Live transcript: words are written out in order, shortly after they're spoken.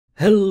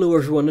Hello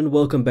everyone and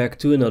welcome back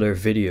to another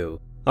video.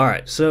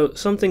 Alright, so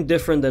something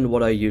different than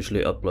what I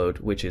usually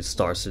upload, which is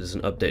Star Citizen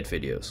update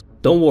videos.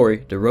 Don't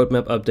worry, the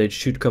roadmap update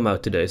should come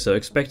out today, so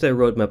expect a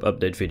roadmap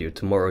update video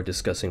tomorrow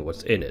discussing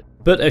what's in it.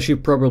 But as you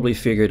probably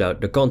figured out,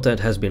 the content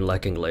has been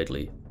lacking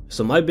lately.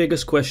 So my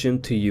biggest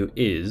question to you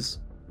is,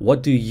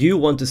 what do you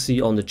want to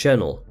see on the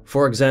channel?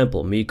 For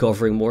example, me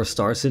covering more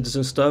Star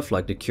Citizen stuff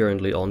like the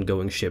currently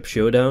ongoing ship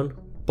showdown,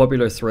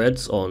 popular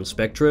threads on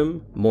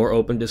Spectrum, more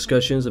open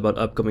discussions about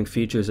upcoming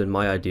features and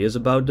my ideas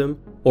about them?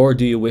 Or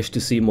do you wish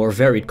to see more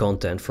varied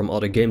content from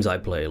other games I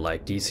play,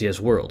 like DCS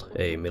World,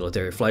 a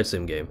military flight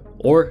sim game?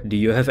 Or do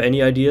you have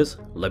any ideas?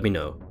 Let me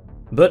know.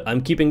 But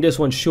I'm keeping this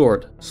one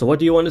short, so what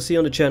do you want to see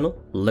on the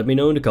channel? Let me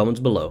know in the comments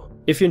below.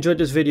 If you enjoyed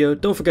this video,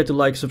 don't forget to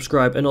like,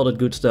 subscribe and all that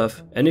good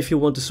stuff, and if you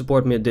want to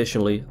support me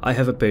additionally, I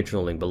have a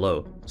Patreon link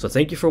below. So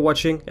thank you for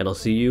watching and I'll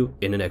see you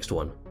in the next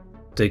one.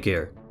 Take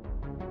care.